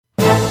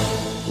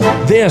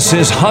This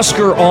is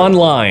Husker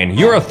Online,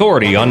 your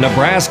authority on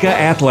Nebraska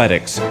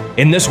athletics.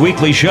 In this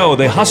weekly show,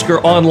 the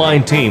Husker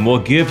Online team will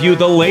give you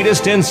the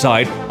latest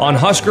insight on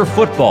Husker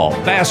football,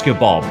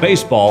 basketball,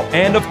 baseball,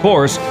 and of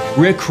course,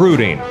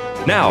 recruiting.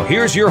 Now,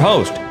 here's your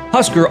host,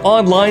 Husker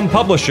Online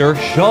publisher,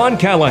 Sean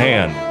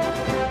Callahan.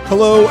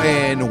 Hello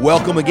and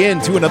welcome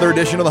again to another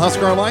edition of the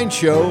Husker Online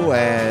Show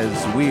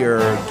as we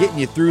are getting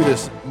you through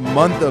this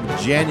month of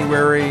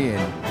January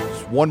and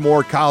just one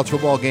more college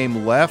football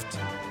game left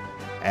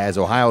as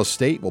Ohio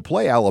State will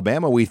play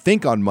Alabama, we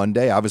think, on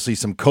Monday. Obviously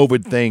some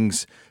COVID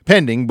things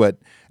pending, but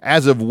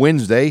as of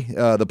Wednesday,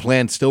 the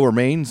plan still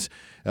remains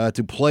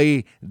to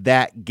play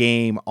that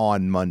game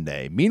on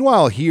Monday.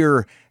 Meanwhile,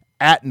 here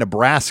at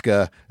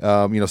Nebraska,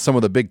 some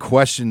of the big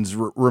questions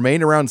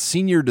remain around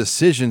senior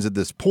decisions at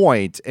this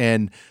point,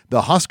 and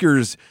the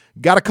Huskers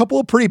got a couple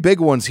of pretty big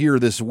ones here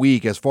this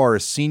week as far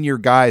as senior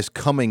guys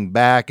coming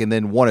back, and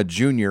then one a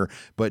junior.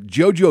 But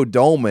JoJo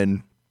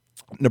Domann,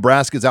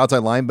 Nebraska's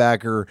outside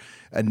linebacker,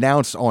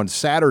 announced on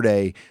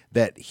Saturday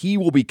that he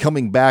will be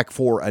coming back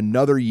for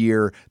another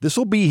year. This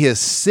will be his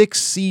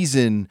sixth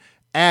season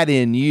at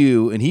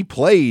NU, and he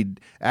played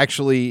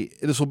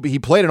he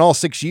played in all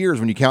 6 years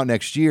when you count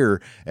next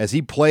year, as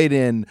he played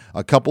in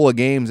a couple of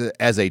games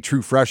as a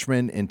true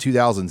freshman in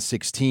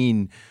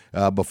 2016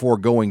 before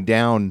going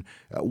down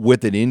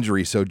with an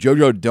injury. So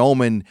JoJo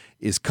Domann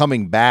is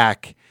coming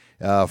back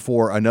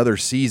for another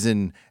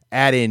season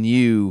at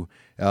NU.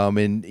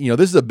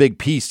 This is a big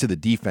piece to the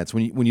defense.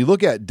 When you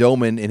look at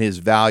Domann and his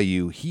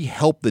value, he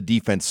helped the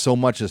defense so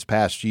much this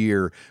past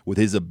year with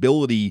his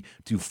ability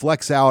to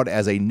flex out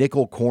as a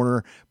nickel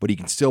corner, but he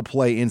can still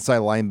play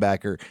inside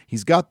linebacker.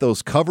 He's got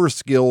those cover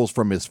skills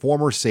from his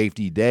former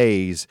safety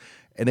days,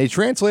 and they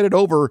translated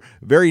over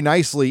very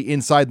nicely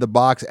inside the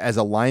box as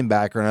a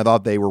linebacker, and I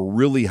thought they were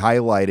really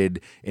highlighted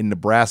in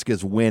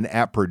Nebraska's win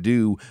at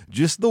Purdue,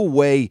 just the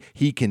way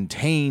he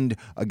contained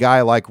a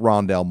guy like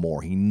Rondale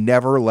Moore. He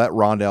never let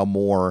Rondale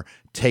Moore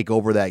take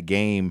over that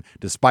game,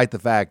 despite the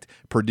fact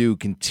Purdue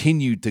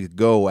continued to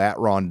go at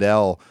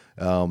Rondale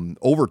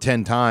over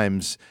 10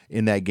 times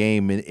in that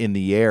game in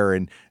the air.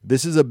 And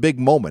this is a big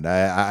moment.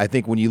 I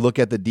think when you look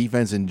at the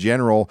defense in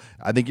general,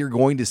 I think you're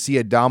going to see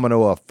a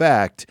domino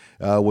effect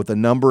with a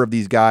number of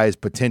these guys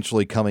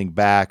potentially coming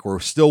back. We're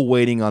still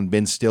waiting on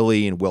Ben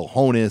Stille and Will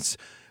Honas.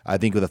 I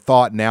think the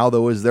thought now,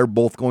 though, is they're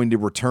both going to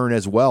return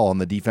as well on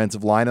the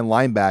defensive line and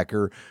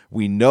linebacker.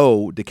 We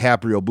know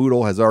DiCaprio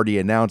Bootle has already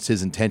announced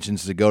his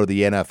intentions to go to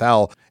the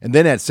NFL. And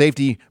then at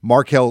safety,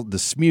 Markel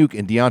Dismuke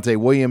and Deontay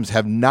Williams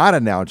have not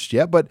announced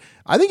yet, but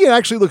I think it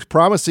actually looks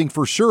promising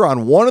for sure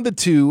on one of the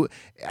two,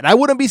 and I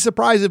wouldn't be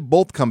surprised if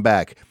both come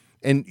back.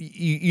 And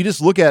you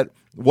just look at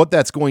what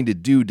that's going to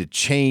do to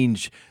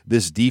change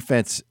this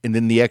defense and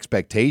then the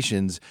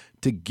expectations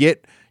to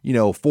get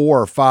 4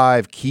 or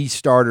 5 key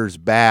starters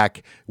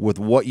back with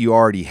what you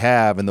already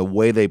have and the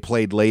way they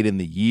played late in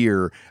the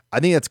year.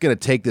 I think that's going to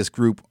take this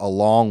group a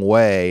long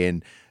way.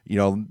 And,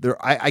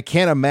 I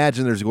can't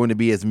imagine there's going to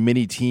be as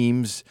many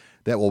teams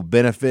that will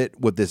benefit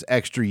with this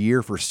extra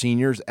year for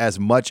seniors as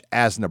much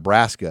as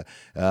Nebraska,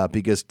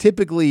 because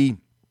typically,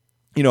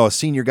 a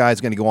senior guy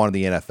is going to go on to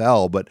the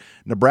NFL, but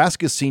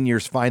Nebraska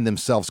seniors find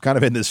themselves kind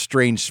of in this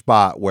strange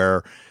spot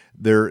where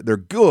they're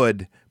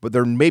good, but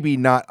they're maybe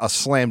not a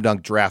slam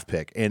dunk draft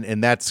pick.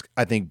 And that's,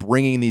 I think,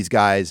 bringing these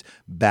guys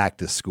back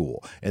to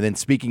school. And then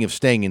speaking of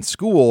staying in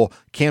school,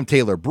 Cam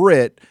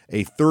Taylor-Britt,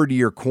 a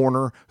third-year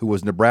corner who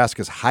was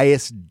Nebraska's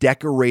highest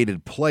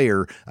decorated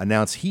player,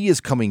 announced he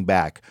is coming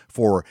back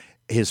for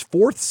his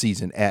 4th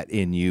season at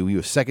NU. He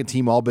was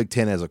second-team All-Big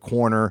Ten as a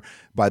corner.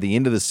 By the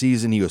end of the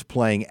season, he was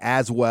playing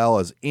as well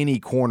as any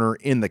corner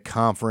in the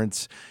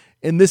conference.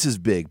 And this is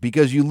big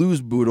because you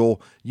lose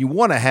Bootle, you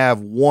want to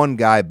have one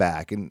guy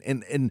back.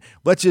 And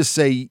let's just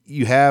say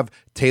you have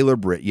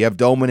Taylor-Britt, you have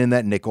Domann in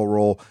that nickel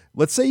role.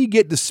 Let's say you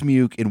get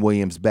Dismuke and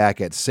Williams back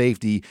at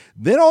safety.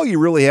 Then all you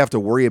really have to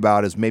worry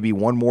about is maybe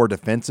one more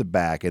defensive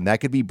back, and that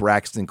could be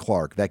Braxton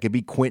Clark. That could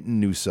be Quentin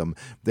Newsome.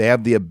 They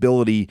have the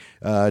ability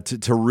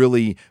to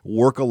really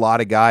work a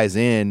lot of guys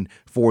in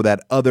for that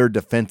other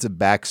defensive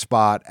back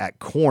spot at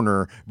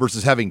corner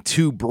versus having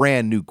 2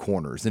 brand new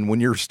corners. And when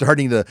you're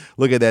starting to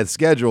look at that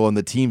schedule and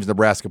the teams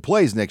Nebraska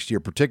plays next year,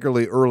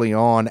 particularly early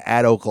on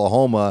at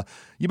Oklahoma,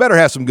 you better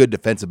have some good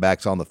defensive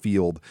backs on the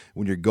field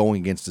when you're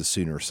going against the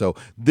Sooners. So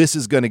this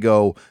is going to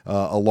go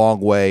a long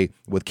way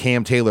with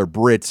Cam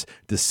Taylor-Britt's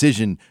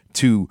decision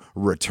to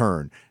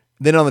return.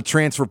 Then on the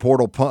transfer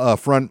portal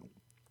front,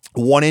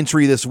 one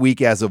entry this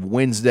week as of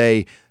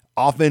Wednesday,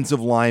 offensive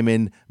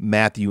lineman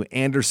Matthew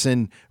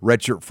Anderson,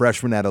 redshirt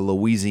freshman out of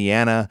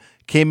Louisiana,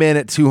 came in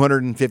at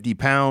 250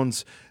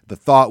 pounds. The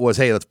thought was,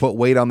 hey, let's put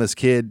weight on this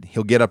kid.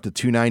 He'll get up to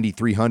 290,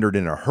 300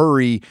 in a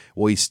hurry.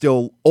 Well, he's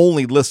still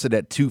only listed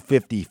at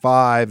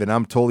 255, and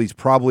I'm told he's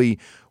probably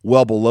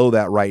well below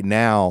that right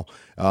now.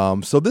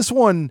 So this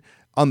one,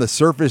 on the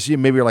surface,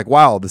 maybe you're like,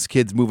 wow, this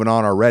kid's moving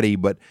on already,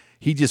 but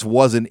he just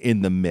wasn't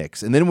in the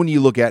mix. And then when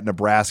you look at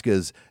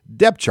Nebraska's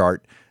depth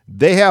chart,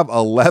 they have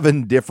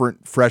 11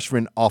 different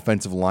freshman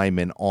offensive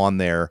linemen on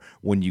there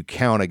when you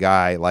count a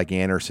guy like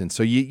Anderson.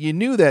 So you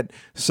knew that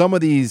some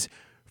of these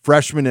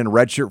freshmen and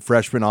redshirt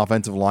freshman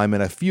offensive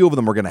linemen, a few of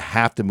them are going to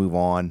have to move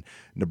on.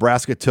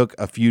 Nebraska took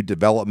a few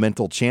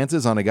developmental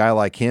chances on a guy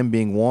like him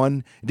being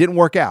one. It didn't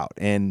work out,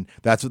 and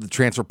that's what the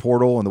transfer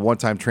portal and the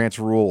one-time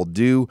transfer rule will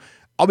do.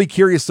 I'll be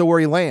curious to where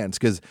he lands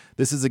because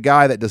this is a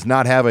guy that does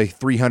not have a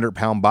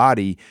 300-pound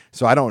body,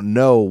 so I don't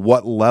know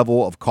what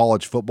level of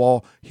college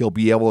football he'll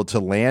be able to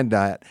land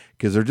at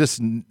because there just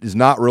is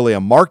not really a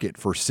market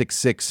for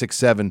 6'6",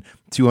 6'7",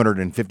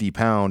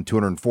 250-pound,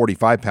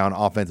 245-pound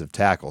offensive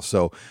tackle.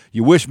 So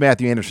you wish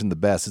Matthew Anderson the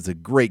best. It's a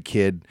great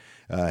kid.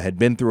 Had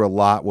been through a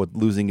lot with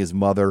losing his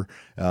mother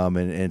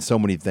and so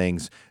many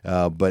things.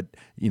 But,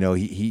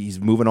 he's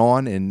moving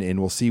on, and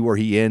we'll see where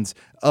he ends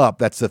up.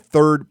 That's the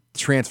third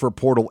transfer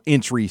portal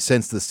entry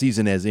since the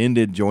season has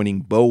ended, joining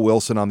Bo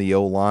Wilson on the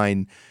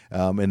O-line,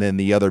 and then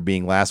the other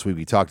being last week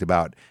we talked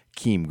about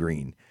Keem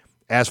Green.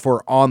 As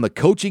for on the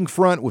coaching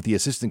front with the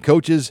assistant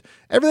coaches,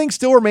 everything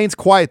still remains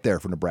quiet there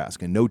for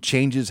Nebraska. No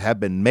changes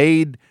have been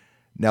made.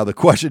 Now, the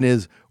question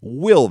is,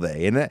 will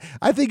they? And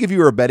I think if you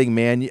were a betting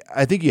man,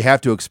 I think you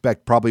have to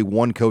expect probably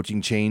one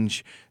coaching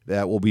change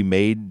that will be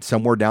made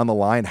somewhere down the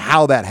line.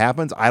 How that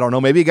happens, I don't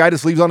know. Maybe a guy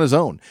just leaves on his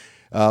own.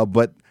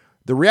 But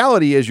the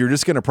reality is you're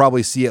just going to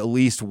probably see at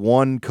least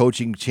one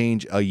coaching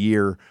change a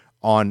year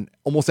on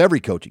almost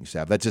every coaching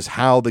staff. That's just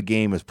how the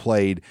game is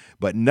played,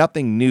 but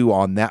nothing new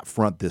on that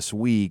front this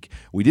week.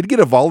 We did get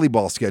a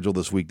volleyball schedule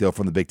this week, though,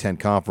 from the Big Ten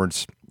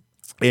Conference.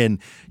 And,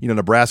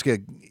 Nebraska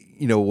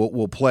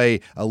we'll play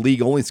a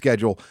league-only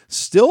schedule.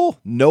 Still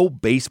no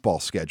baseball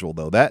schedule,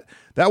 though. That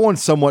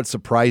one's somewhat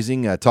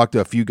surprising. I talked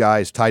to a few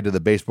guys tied to the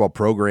baseball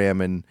program,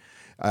 and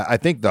I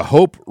think the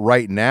hope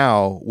right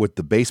now with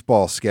the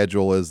baseball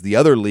schedule is the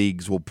other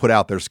leagues will put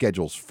out their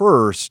schedules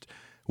first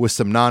with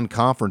some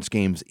non-conference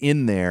games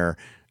in there,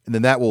 and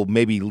then that will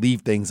maybe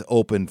leave things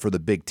open for the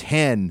Big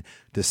Ten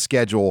to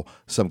schedule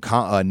some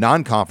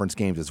non-conference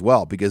games as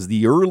well, because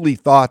the early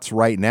thoughts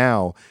right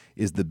now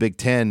is the Big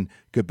Ten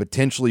could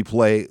potentially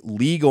play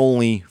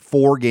league-only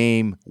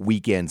 4-game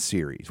weekend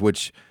series,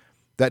 which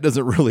that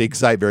doesn't really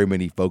excite very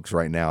many folks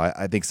right now.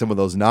 I think some of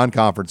those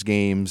non-conference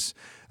games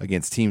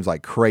against teams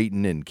like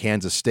Creighton and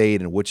Kansas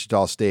State and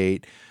Wichita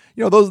State,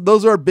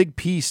 those are a big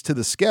piece to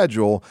the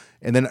schedule.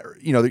 And then,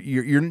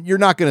 you're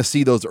not going to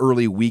see those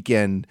early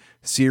weekend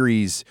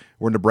series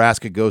where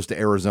Nebraska goes to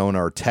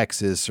Arizona or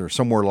Texas or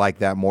somewhere like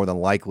that more than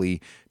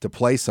likely to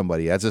play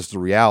somebody. That's just the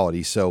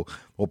reality. So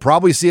we'll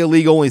probably see a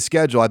league-only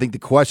schedule. I think the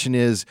question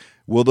is,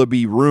 will there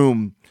be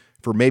room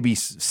for maybe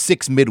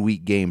 6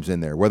 midweek games in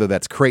there, whether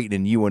that's Creighton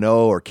and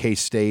UNO or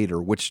K-State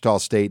or Wichita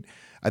State?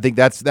 I think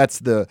that's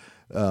the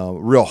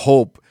real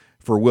hope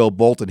for Will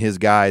Bolt and his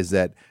guys,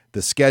 that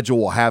the schedule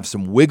will have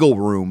some wiggle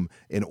room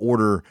in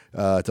order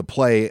to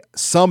play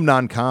some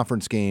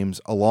non-conference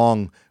games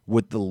along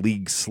with the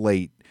league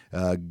slate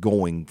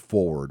going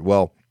forward.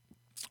 Well,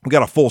 we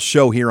got a full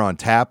show here on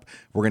tap.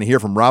 We're going to hear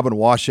from Robin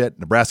Washut.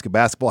 Nebraska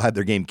basketball had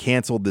their game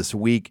canceled this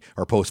week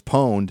or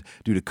postponed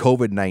due to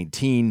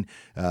COVID-19.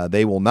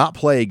 They will not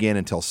play again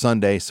until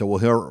Sunday, so we'll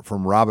hear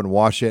from Robin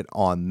Washut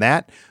on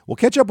that. We'll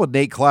catch up with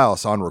Nate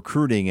Klaus on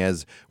recruiting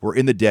as we're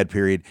in the dead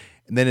period.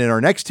 And then in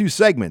our next two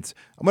segments,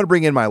 I'm going to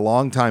bring in my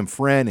longtime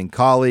friend and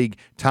colleague,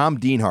 Tom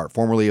Dienhart,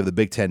 formerly of the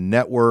Big Ten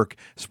Network,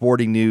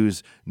 Sporting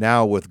News,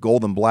 now with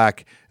Gold and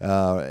Black,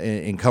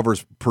 and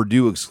covers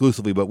Purdue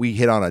exclusively. But we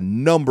hit on a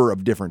number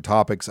of different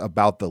topics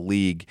about the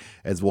league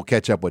as we'll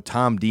catch up with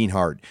Tom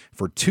Dienhart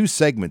for two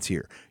segments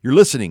here. You're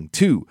listening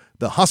to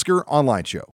the Husker Online Show.